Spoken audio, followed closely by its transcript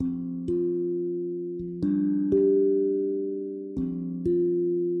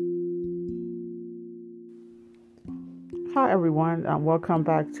Hi, everyone. Welcome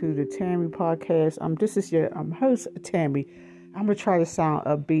back to the Tammy podcast. This is your host, Tammy. I'm going to try to sound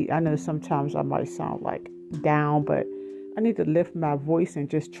upbeat. I know sometimes I might sound like down, but I need to lift my voice and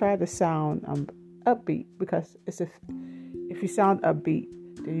just try to sound upbeat because if you sound upbeat,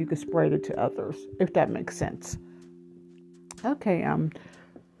 then you can spread it to others, if that makes sense. Okay,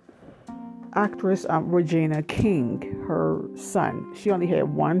 actress Regina King, her son. She only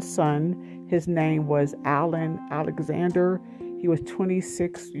had one son. His name was Alan Alexander. He was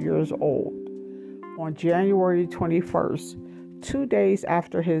 26 years old. On January 21st, 2 days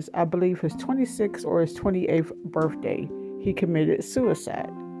after I believe his 26th or his 28th birthday, he committed suicide.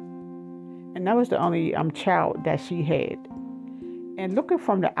 And that was the only child that she had. And looking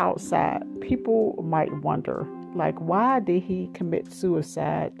from the outside, people might wonder, like, why did he commit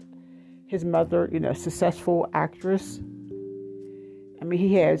suicide? His mother, successful actress. I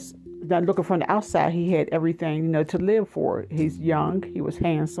mean, now looking from the outside, he had everything, to live for. He's young. He was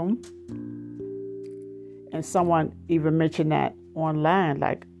handsome. And someone even mentioned that online,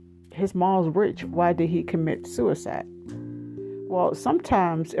 like, his mom's rich. Why did he commit suicide? Well,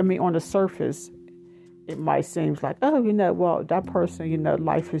 sometimes, on the surface, it might seem like, that person,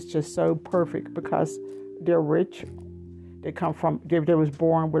 life is just so perfect because they're rich. They was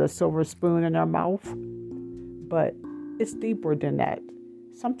born with a silver spoon in their mouth. But it's deeper than that.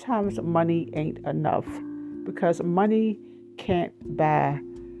 Sometimes money ain't enough because money can't buy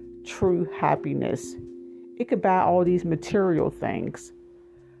true happiness. It could buy all these material things.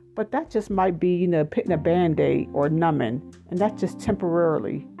 But that just might be, putting a Band-Aid or numbing. And that's just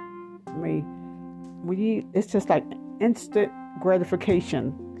temporarily. It's just like instant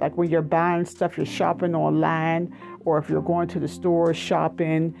gratification. Like when you're buying stuff, you're shopping online, or if you're going to the store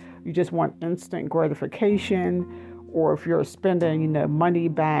shopping, you just want instant gratification. Or if you're spending, money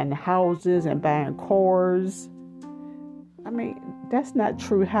buying houses and buying cars. That's not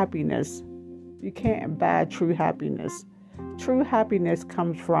true happiness. You can't buy true happiness. True happiness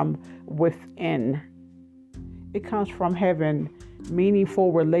comes from within. It comes from having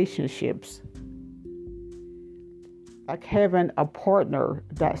meaningful relationships. Like having a partner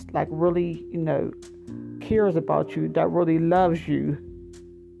that's like really, cares about you, that really loves you.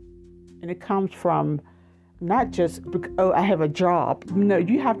 And it comes from not just, I have a job. No,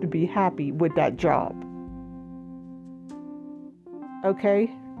 you have to be happy with that job.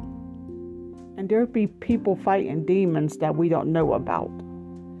 Okay? And there'll be people fighting demons that we don't know about.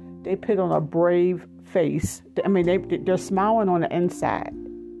 They put on a brave face. They're smiling on the inside.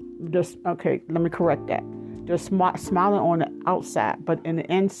 Okay, let me correct that. They're smiling on the outside, but in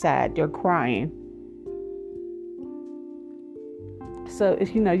the inside, they're crying. So,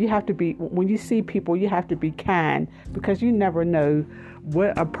 you have to be, when you see people, you have to be kind because you never know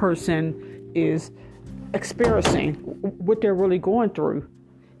what a person is experiencing, what they're really going through.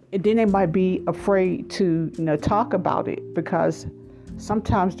 And then they might be afraid to, talk about it because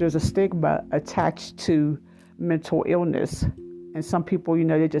sometimes there's a stigma attached to mental illness. And some people,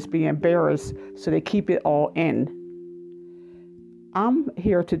 they just be embarrassed, so they keep it all in. I'm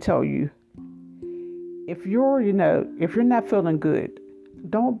here to tell you, if you're not feeling good,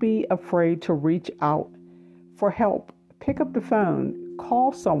 don't be afraid to reach out for help. Pick up the phone,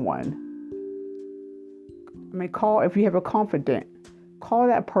 call someone. Call if you have a confidant. Call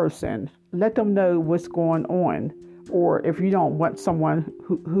that person. Let them know what's going on. Or if you don't want someone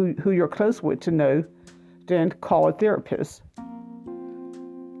who you're close with to know, then call a therapist.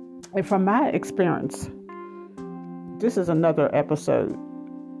 And from my experience, this is another episode.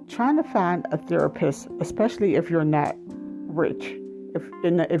 Trying to find a therapist, especially if you're not rich,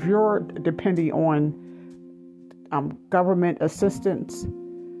 if you're depending on government assistance,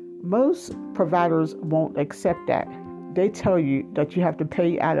 most providers won't accept that. They tell you that you have to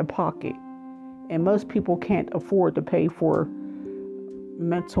pay out of pocket, and most people can't afford to pay for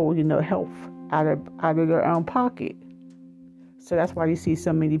mental, health out of their own pocket. So that's why you see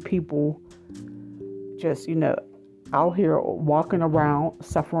so many people just, out here walking around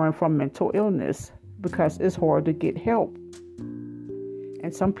suffering from mental illness because it's hard to get help.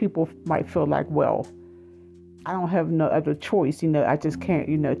 And some people might feel like, well, I don't have no other choice. I just can't,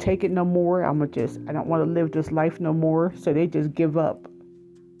 take it no more. I don't want to live this life no more. So they just give up.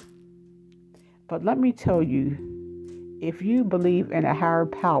 But let me tell you, if you believe in a higher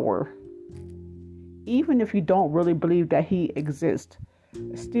power, even if you don't really believe that he exists,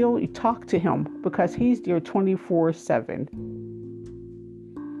 still you talk to him because he's there 24/7.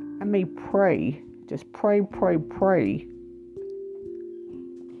 Pray. Just pray.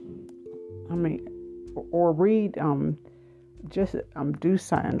 Or read, do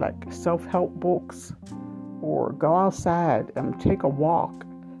something like self-help books, or go outside and take a walk.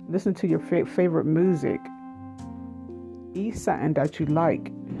 Listen to your favorite music. Eat something that you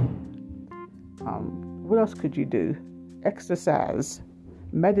like. What else could you do? Exercise.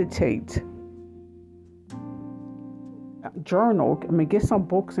 Meditate. Journal. Get some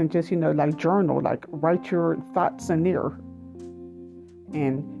books and just, like journal. Like write your thoughts in there.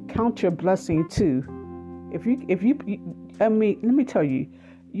 And count your blessing too. If you, let me tell you,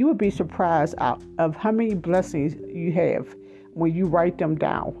 you would be surprised of how many blessings you have when you write them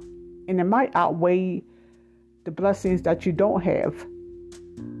down. And it might outweigh the blessings that you don't have.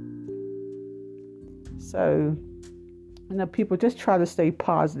 So, people just try to stay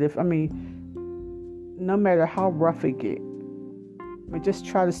positive. No matter how rough it get, just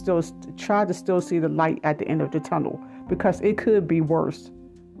try to still see the light at the end of the tunnel, because it could be worse.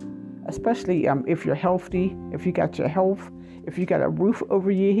 Especially if you're healthy, if you got your health, if you got a roof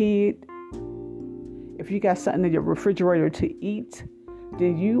over your head, if you got something in your refrigerator to eat,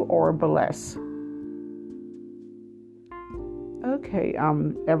 then you are blessed. Okay,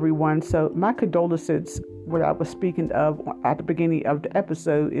 everyone. So my condolences, what I was speaking of at the beginning of the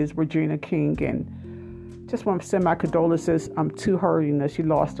episode, is Regina King, and just want to send my condolences to her. She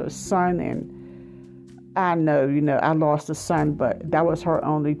lost her son, and I know, I lost a son, but that was her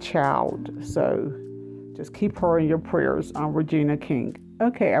only child. So just keep her in your prayers, Regina King.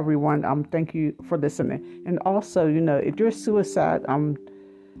 Okay, everyone. Thank you for listening. And also, if you're suicide,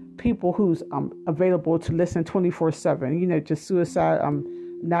 people who's available to listen 24/7, just suicide,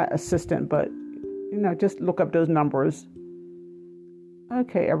 not assistant, but just look up those numbers.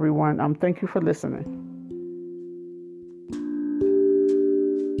 Okay, everyone. Thank you for listening.